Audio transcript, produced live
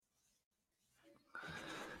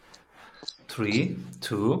Three,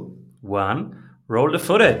 two, one. Roll the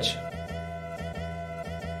footage.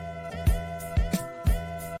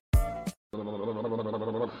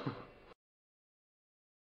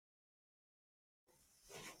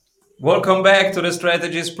 Welcome back to the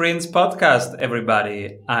Strategy Sprints podcast,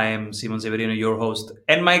 everybody. I am Simon Severino, your host,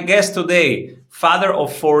 and my guest today, father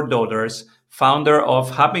of four daughters, founder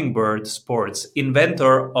of Hummingbird Sports,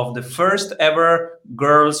 inventor of the first ever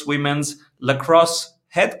girls women's lacrosse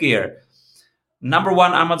headgear, number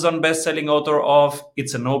one Amazon best-selling author of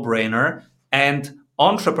It's a No-Brainer, and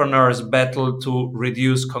Entrepreneurs Battle to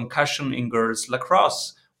Reduce Concussion in Girls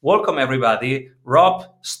Lacrosse. Welcome, everybody. Rob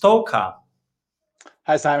Stoka.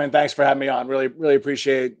 Hi, Simon. Thanks for having me on. Really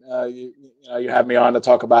appreciate you having me on to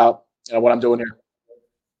talk about what I'm doing here.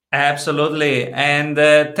 Absolutely. And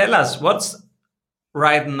tell us, what's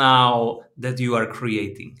right now that you are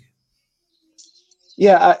creating?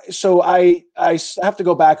 Yeah, so I have to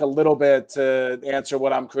go back a little bit to answer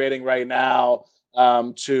what I'm creating right now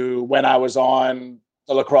to when I was on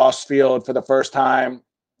the lacrosse field for the first time.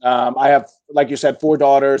 I have, like you said, four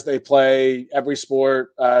daughters. They play every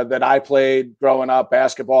sport that I played growing up: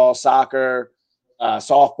 basketball, soccer,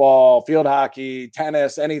 softball, field hockey,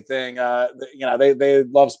 tennis, anything. They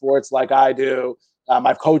love sports like I do.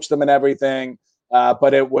 I've coached them and everything.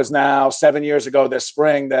 But it was now 7 years ago this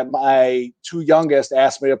spring that my two youngest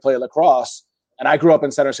asked me to play lacrosse. And I grew up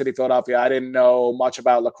in Center City, Philadelphia. I didn't know much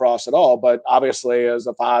about lacrosse at all, but obviously, as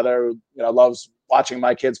a father, loves watching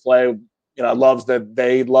my kids play. Loves that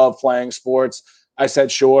they love playing sports. I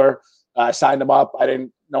said sure. I signed them up. I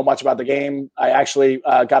didn't know much about the game. I actually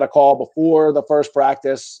got a call before the first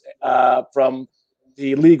practice from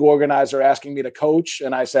the league organizer asking me to coach,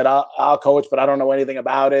 and I said I'll coach, but I don't know anything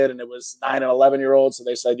about it. And it was 9 and 11-year-olds, so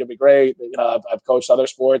they said you'll be great. I've coached other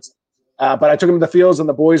sports, but I took them to the fields, and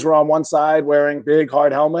the boys were on one side wearing big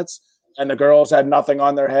hard helmets, and the girls had nothing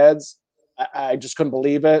on their heads. I just couldn't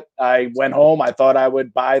believe it. I went home. I thought I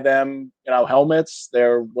would buy them, helmets.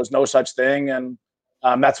 There was no such thing, and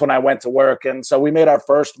that's when I went to work. And so we made our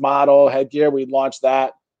first model headgear. We launched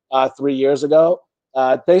that 3 years ago.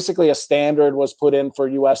 Basically, a standard was put in for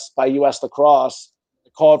US Lacrosse.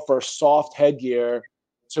 It called for soft headgear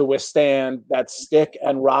to withstand that stick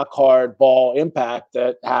and rock hard ball impact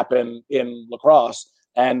that happened in lacrosse,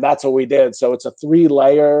 and that's what we did. So it's a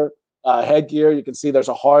 3-layer headgear. You can see there's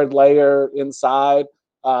a hard layer inside.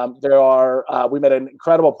 We made an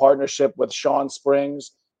incredible partnership with Sean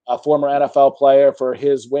Springs, a former NFL player, for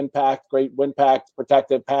his great WinPact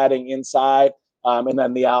protective padding inside, and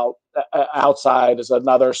then the outside is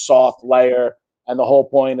another soft layer. And the whole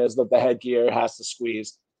point is that the headgear has to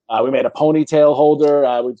squeeze. We made a ponytail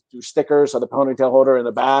holder. We do stickers, so the ponytail holder in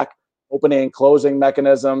the back, opening and closing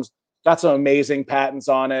mechanisms. Got some amazing patents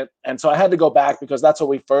on it. And so I had to go back because that's what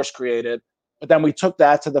we first created. But then we took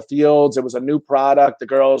that to the fields. It was a new product. The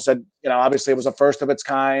girls had, obviously it was a first of its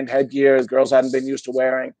kind headgear. The girls hadn't been used to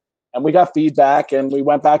wearing. And we got feedback, and we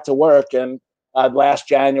went back to work. And last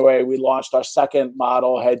January, we launched our second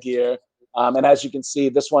model headgear. And as you can see,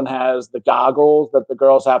 this one has the goggles that the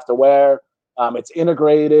girls have to wear. It's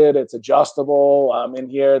integrated. It's adjustable. In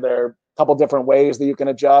here, there are a couple different ways that you can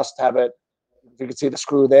adjust. You can see the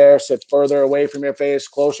screw there, sits further away from your face,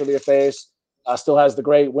 closer to your face. Still has the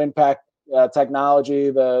great WinPact technology,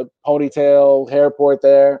 the ponytail hair port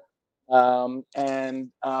there.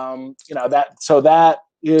 That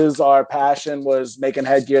is our passion, was making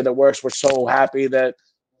headgear that works. We're so happy that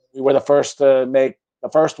we were the first to make the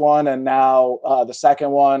first one, and now the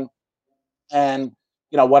second one. And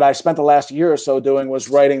what I spent the last year or so doing was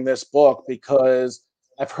writing this book, because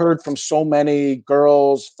I've heard from so many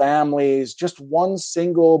girls, families, just one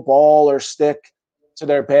single ball or stick to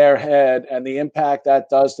their bare head and the impact that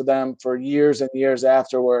does to them for years and years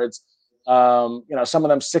afterwards. Some of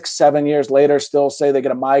them 6-7 years later still say they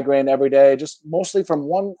get a migraine every day, just mostly from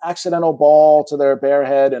one accidental ball to their bare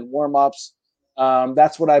head and warm-ups.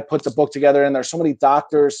 That's what I put the book together in. There's so many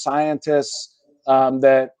doctors, scientists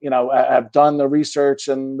that have done the research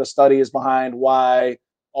and the studies behind why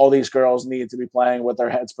all these girls need to be playing with their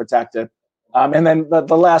heads protected. And then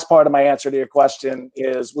the last part of my answer to your question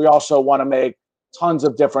is we also want to make tons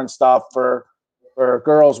of different stuff for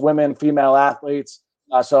girls, women, female athletes.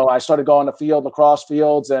 So I started going to lacrosse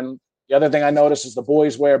fields, and the other thing I noticed is the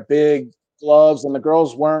boys wear big gloves and the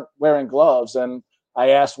girls weren't wearing gloves. And I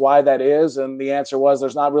asked why that is, and the answer was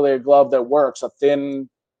there's not really a glove that works. A thin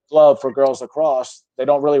glove for girls lacrosse, they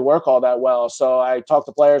don't really work all that well. So I talked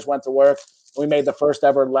to players, went to work. We made the first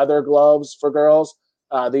ever leather gloves for girls.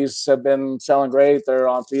 These have been selling great. They're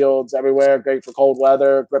on fields everywhere, great for cold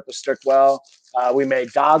weather, grip the stick well. We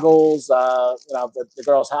made goggles, the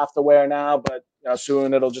girls have to wear now, but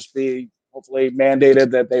soon it'll just be hopefully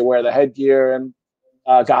mandated that they wear the headgear and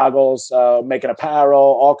goggles, making apparel,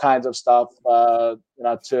 all kinds of stuff,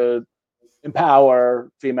 to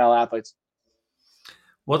empower female athletes.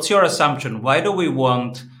 What's your assumption? Why do we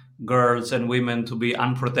want girls and women to be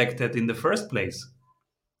unprotected in the first place?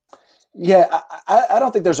 Yeah, I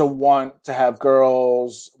don't think there's a want to have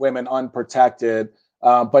girls, women unprotected,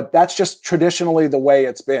 but that's just traditionally the way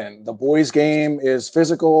it's been. The boys' game is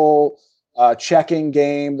physical, checking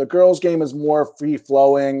game. The girls' game is more free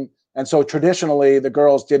flowing, and so traditionally the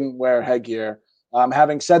girls didn't wear headgear.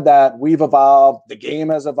 Having said that, we've evolved. The game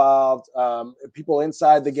has evolved. People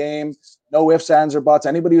inside the game, no ifs, ands, or buts.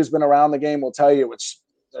 Anybody who's been around the game will tell you it's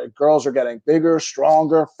the girls are getting bigger,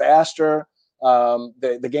 stronger, faster.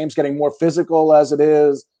 The game's getting more physical as it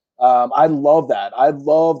is. I love that. I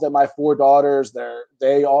love that my four daughters,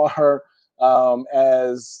 they are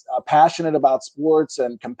as passionate about sports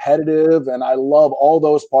and competitive, and I love all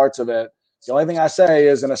those parts of it. The only thing I say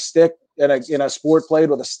is in a sport played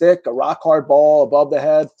with a stick, a rock hard ball above the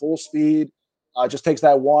head, full speed, just takes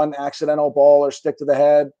that one accidental ball or stick to the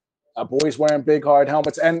head. Boys wearing big hard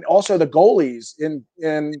helmets, and also the goalies in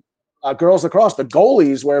girls lacrosse, the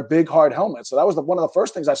goalies wear big hard helmets. So that was one of the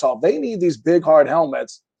first things I saw. They need these big hard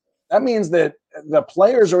helmets. That means that the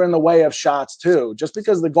players are in the way of shots too. Just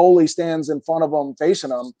because the goalie stands in front of them facing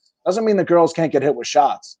them doesn't mean the girls can't get hit with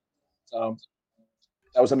shots. So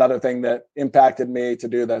that was another thing that impacted me to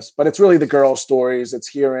do this. But it's really the girls' stories. It's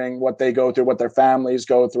hearing what they go through, what their families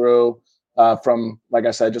go through from, like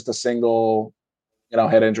I said, just a single,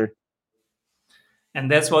 head injury. And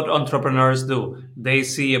that's what entrepreneurs do. They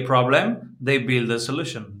see a problem, they build a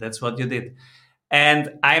solution. That's what you did.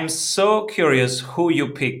 And I'm so curious who you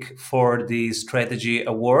pick for the strategy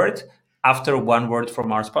award after one word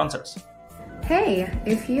from our sponsors. Hey,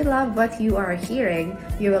 if you love what you are hearing,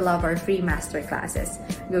 you will love our free masterclasses.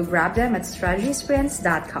 Go grab them at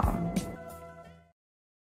strategysprints.com.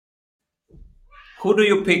 Who do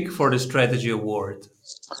you pick for the strategy award?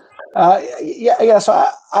 So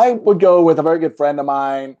I would go with a very good friend of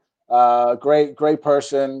mine, great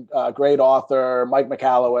person, great author, Mike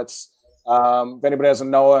Michalowicz. If anybody doesn't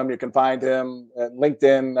know him, you can find him at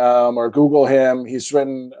LinkedIn or Google him. He's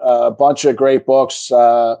written a bunch of great books.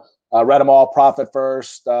 Read them all: Profit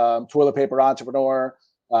First, Toilet Paper Entrepreneur.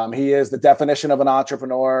 He is the definition of an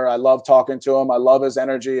entrepreneur. I love talking to him. I love his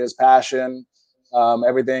energy, his passion.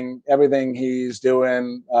 Everything he's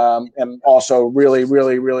doing, and also really,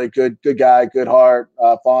 really, really good guy, good heart,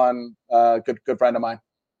 fun, good friend of mine.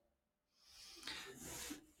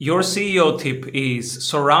 Your CEO tip is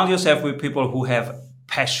surround yourself with people who have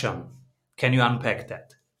passion. Can you unpack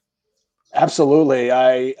that? Absolutely.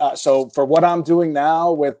 So for what I'm doing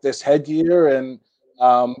now with this headgear and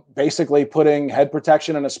basically putting head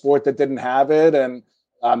protection in a sport that didn't have it, and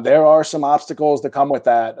there are some obstacles that come with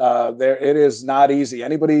that. It is not easy.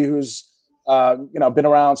 Anybody who's been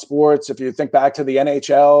around sports, if you think back to the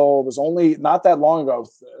NHL, it was only not that long ago,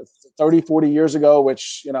 30, 40 years ago,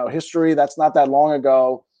 which, history, that's not that long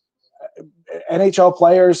ago. NHL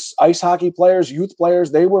players, ice hockey players, youth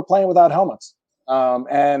players, they were playing without helmets.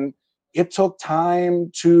 And it took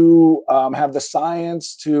time to have the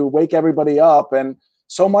science to wake everybody up. And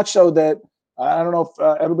so much so that I don't know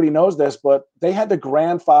if everybody knows this, but they had to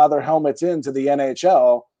grandfather helmets into the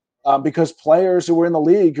NHL because players who were in the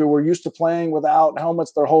league who were used to playing without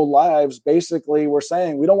helmets their whole lives basically were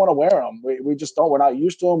saying, we don't want to wear them. We just don't. We're not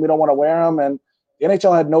used to them. We don't want to wear them. And the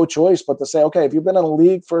NHL had no choice but to say, okay, if you've been in a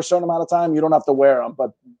league for a certain amount of time, you don't have to wear them.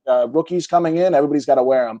 But rookies coming in, everybody's got to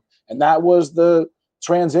wear them. And that was the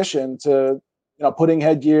transition to putting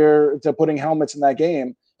headgear, to putting helmets in that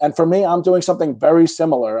game. And for me, I'm doing something very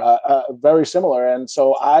similar. And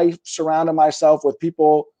so I surrounded myself with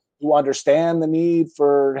people who understand the need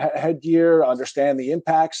for headgear, understand the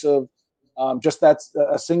impacts of just that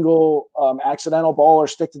a single accidental ball or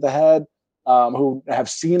stick to the head, who have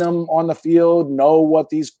seen them on the field, know what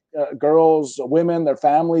these girls, women, their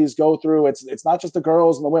families go through. It's not just the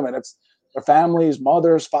girls and the women. It's their families,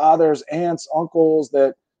 mothers, fathers, aunts, uncles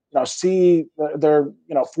that see their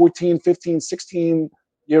 14, 15,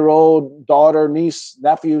 16-year-old daughter, niece,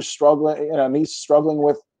 nephew struggling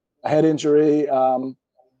with a head injury.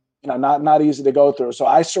 Not easy to go through. So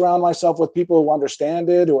I surround myself with people who understand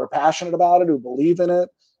it, who are passionate about it, who believe in it.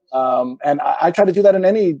 And I try to do that in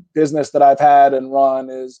any business that I've had and run,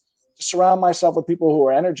 is to surround myself with people who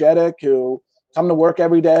are energetic, who come to work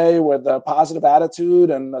every day with a positive attitude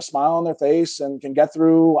and a smile on their face and can get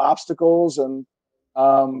through obstacles. And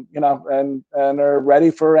and are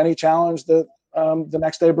ready for any challenge that the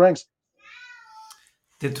next day brings.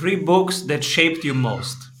 The three books that shaped you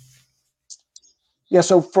most. Yeah,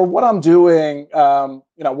 so for what I'm doing,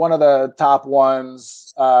 one of the top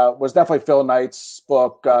ones was definitely Phil Knight's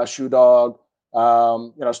book, Shoe Dog.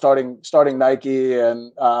 Starting Nike,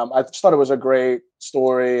 and I just thought it was a great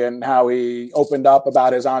story and how he opened up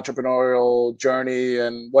about his entrepreneurial journey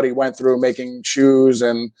and what he went through making shoes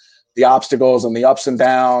and the obstacles and the ups and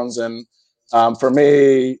downs. And for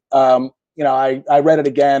me, I read it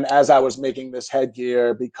again as I was making this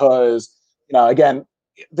headgear because, again,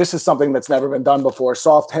 this is something that's never been done before.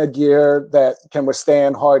 Soft headgear that can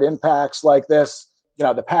withstand hard impacts like this.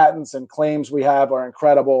 The patents and claims we have are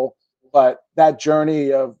incredible, but that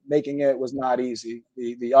journey of making it was not easy.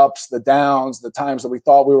 The ups, the downs, the times that we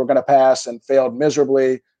thought we were going to pass and failed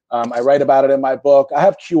miserably. I write about it in my book. I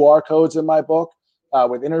have QR codes in my book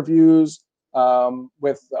with interviews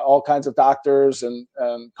with all kinds of doctors and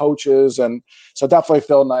coaches. And so definitely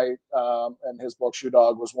Phil Knight and his book, Shoe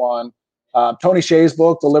Dog, was one. Tony Hsieh's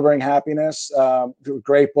book, Delivering Happiness,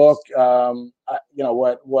 great book.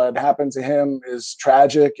 What happened to him is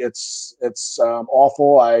tragic. It's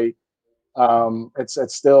awful.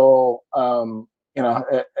 It's still,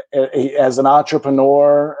 as an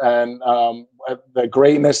entrepreneur and the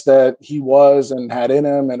greatness that he was and had in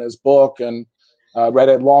him, and his book, and read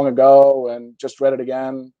it long ago and just read it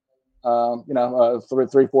again, 4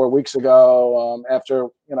 weeks ago after,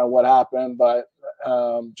 what happened. But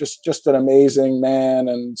just an amazing man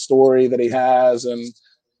and story that he has, and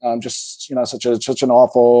such an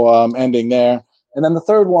awful ending there. And then the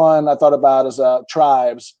third one I thought about is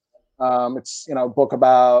Tribes. It's a book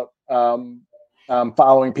about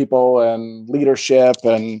following people and leadership,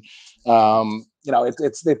 and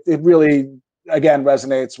it really again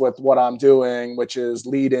resonates with what I'm doing, which is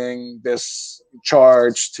leading this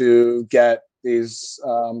charge to get these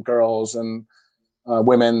girls and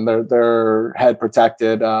women their head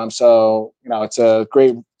protected. So it's a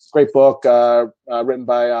great book written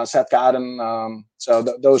by Seth Godin. So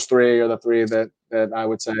those three are the three that I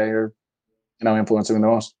would say are influencing the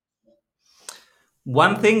most.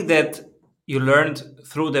 One thing that you learned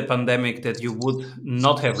through the pandemic that you would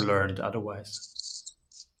not have learned otherwise?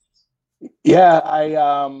 Yeah,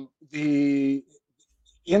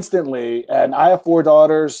 instantly, and I have 4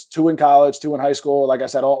 daughters, 2 in college, 2 in high school. Like I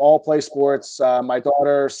said, all play sports. My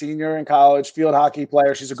daughter, senior in college, field hockey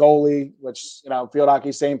player. She's a goalie, which, field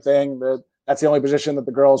hockey, same thing. That's the only position that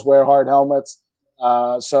the girls wear hard helmets.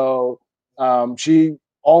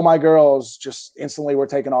 All my girls just instantly were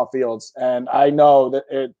taken off fields. And I know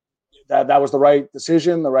that was the right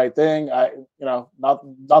decision, the right thing.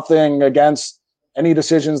 Nothing against any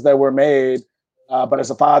decisions that were made. But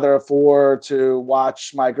as a father of 4, to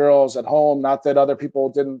watch my girls at home, not that other people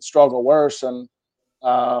didn't struggle worse, and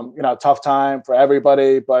tough time for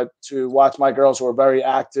everybody, but to watch my girls who are very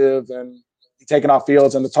active and be taken off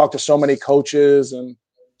fields, and to talk to so many coaches and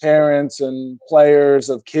parents and players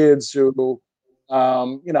of kids who,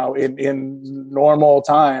 in normal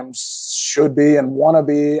times should be and want to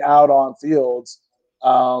be out on fields.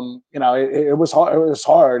 It was hard. It was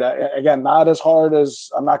hard. Again, not as hard as,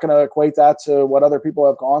 I'm not going to equate that to what other people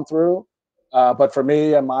have gone through. But for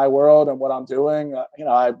me and my world and what I'm doing,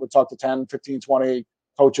 I would talk to 10, 15, 20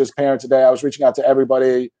 coaches, parents a day. I was reaching out to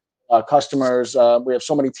everybody, customers. We have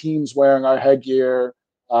so many teams wearing our headgear.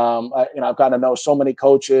 I've gotten to know so many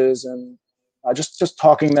coaches, and just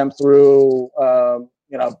talking them through,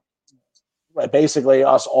 basically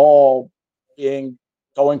us all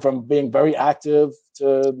going from being very active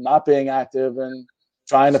to not being active, and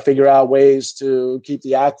trying to figure out ways to keep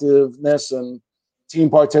the activeness and team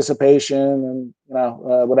participation and,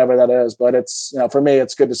 whatever that is. But it's, for me,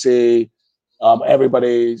 it's good to see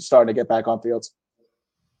everybody starting to get back on fields.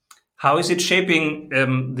 How is it shaping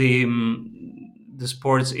the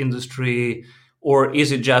sports industry? Or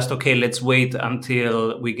is it just, okay, let's wait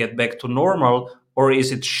until we get back to normal? Or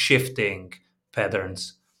is it shifting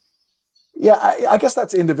patterns? Yeah, I guess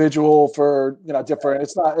that's individual for, different.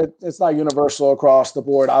 It's not universal across the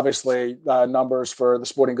board. Obviously, numbers for the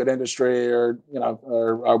sporting good industry are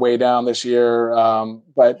way down this year.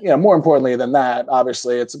 But more importantly than that,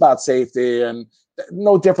 obviously, it's about safety, and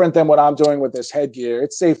no different than what I'm doing with this headgear.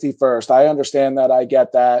 It's safety first. I understand that. I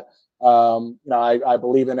get that. I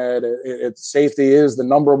believe in it. Safety is the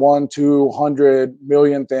number 1, 200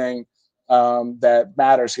 million thing that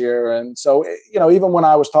matters here. And so, even when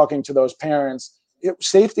I was talking to those parents,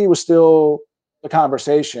 safety was still the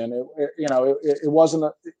conversation. It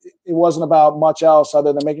wasn't about much else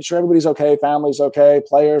other than making sure everybody's okay, family's okay,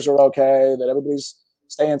 players are okay, that everybody's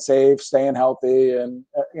staying safe, staying healthy, and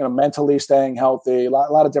mentally staying healthy. A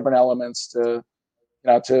lot of different elements to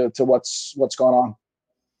to what's going on.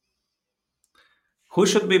 Who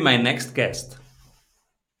should be my next guest?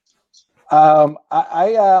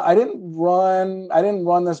 I didn't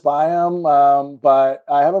run this by him, but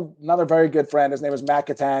I have another very good friend. His name is Matt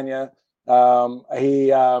Catania.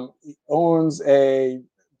 He owns a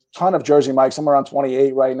ton of Jersey Mike's. I'm around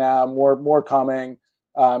 28 right now. More coming.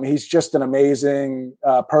 He's just an amazing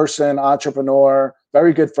person, entrepreneur,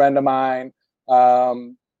 very good friend of mine.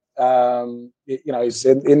 He's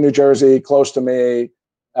in New Jersey, close to me,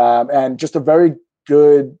 and just a very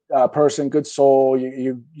good person, good soul.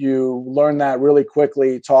 You learn that really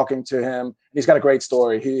quickly talking to him. He's got a great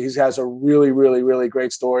story. He has a really, really, really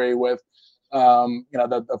great story with,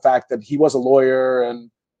 the fact that he was a lawyer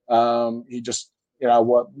and he just,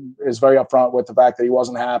 what is very upfront with the fact that he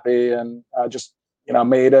wasn't happy and just,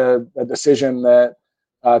 made a decision that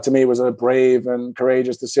to me was a brave and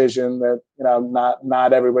courageous decision that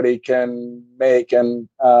not everybody can make, and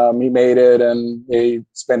he made it, and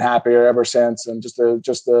he's been happier ever since. And just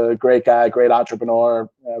a great guy, great entrepreneur,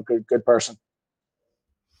 good person.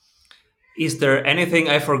 Is there anything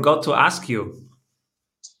I forgot to ask you?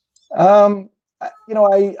 I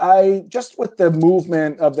just with the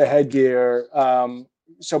movement of the headgear.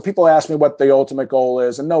 So people ask me what the ultimate goal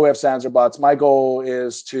is, and no ifs, ands, or buts. My goal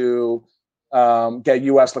is to get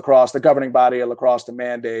U.S. lacrosse, the governing body of lacrosse, to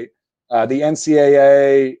mandate the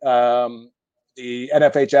NCAA, the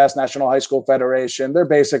NFHS, National High School Federation. They're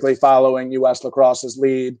basically following U.S. lacrosse's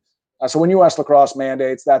lead. So when U.S. lacrosse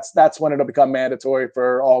mandates, that's when it'll become mandatory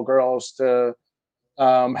for all girls to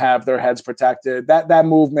have their heads protected. That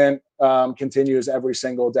movement continues every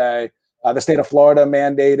single day. The state of Florida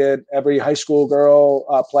mandated every high school girl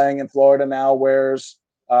playing in Florida now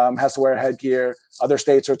has to wear headgear. Other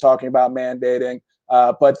states are talking about mandating.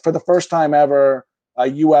 But for the first time ever,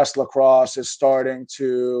 U.S. lacrosse is starting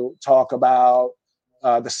to talk about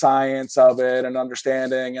the science of it and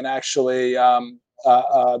understanding. And actually,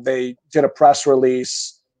 they did a press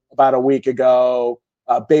release about a week ago,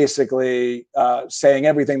 basically saying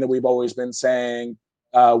everything that we've always been saying,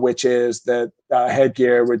 which is that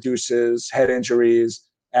headgear reduces head injuries,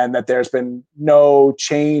 and that there's been no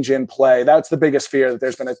change in play. That's the biggest fear,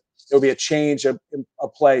 that there'll be a change of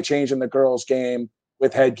play, change in the girls' game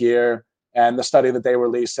with headgear. And the study that they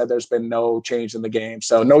released said there's been no change in the game.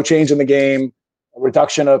 So no change in the game, a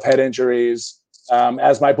reduction of head injuries.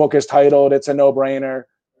 As my book is titled, it's a no-brainer.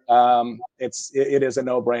 It is a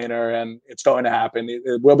no-brainer, and it's going to happen.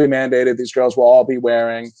 It will be mandated. These girls will all be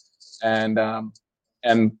wearing, and my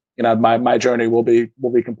journey will be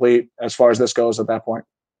complete as far as this goes at that point.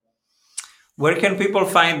 Where can people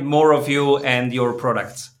find more of you and your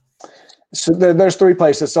products? So there's three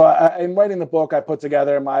places. So in writing the book, I put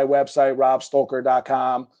together my website,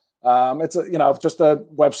 robstolker.com. It's just a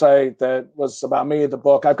website that was about me, the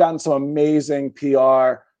book. I've gotten some amazing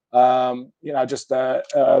PR,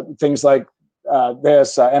 things like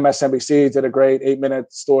this. MSNBC did a great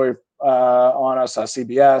 8-minute story on us,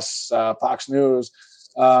 CBS, Fox News.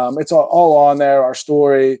 It's all on there, our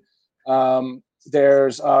story.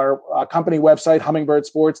 There's our company website, Hummingbird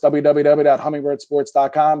Sports,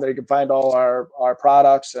 www.hummingbbirdsports.com. There you can find all our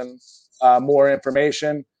products and more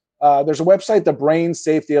information. There's a website, the Brain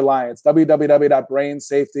Safety Alliance,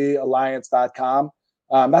 www.brainsafetyalliance.com.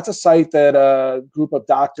 That's a site that a group of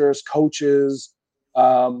doctors, coaches,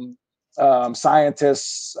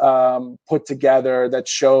 scientists put together that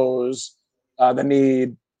shows the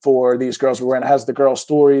need for these girls. It has the girl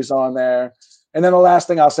stories on there. And then the last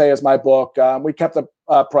thing I'll say is my book. We kept the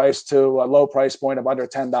price to a low price point of under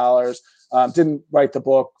 $10. Didn't write the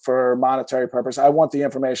book for monetary purpose. I want the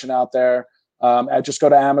information out there. I just go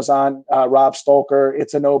to Amazon, Rob Stolker.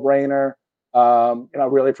 It's a no-brainer.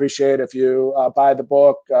 Really appreciate if you buy the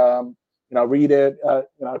book. Read it.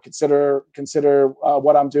 Consider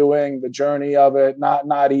what I'm doing, the journey of it.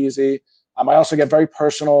 Not easy. I also get very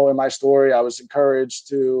personal in my story. I was encouraged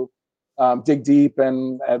to dig deep,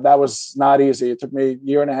 and that was not easy. It took me a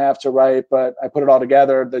year and a half to write, but I put it all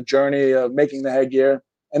together, the journey of making the headgear.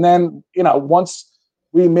 And then, once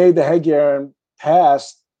we made the headgear and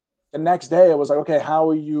passed, the next day it was like, okay, how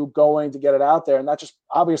are you going to get it out there? And that just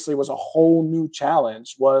obviously was a whole new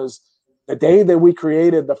challenge. Was the day that we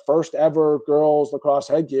created the first ever girls lacrosse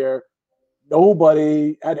headgear,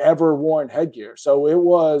 nobody had ever worn headgear. So it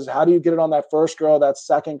was, how do you get it on that first girl, that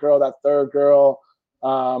second girl, that third girl?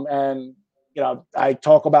 I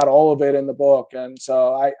talk about all of it in the book. And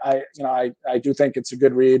so I do think it's a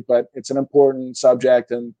good read, but it's an important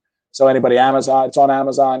subject. And so it's on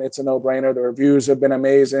Amazon. It's a no-brainer. The reviews have been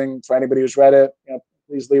amazing for anybody who's read it.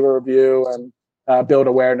 please leave a review and build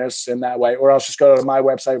awareness in that way. Or else just go to my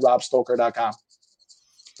website, robstolker.com.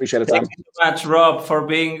 Appreciate it, Tom. Thank you so much, Rob, for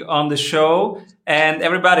being on the show. And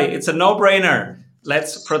everybody, it's a no-brainer.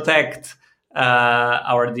 Let's protect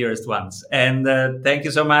our dearest ones. And thank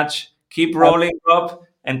you so much. Keep rolling, Rob,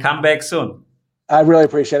 and come back soon. I really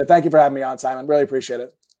appreciate it. Thank you for having me on, Simon. Really appreciate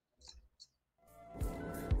it.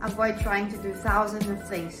 Avoid trying to do thousands of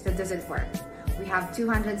things that doesn't work. We have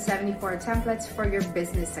 274 templates for your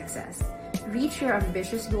business success. Reach your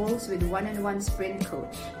ambitious goals with one-on-one sprint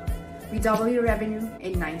coach. We double your revenue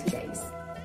in 90 days.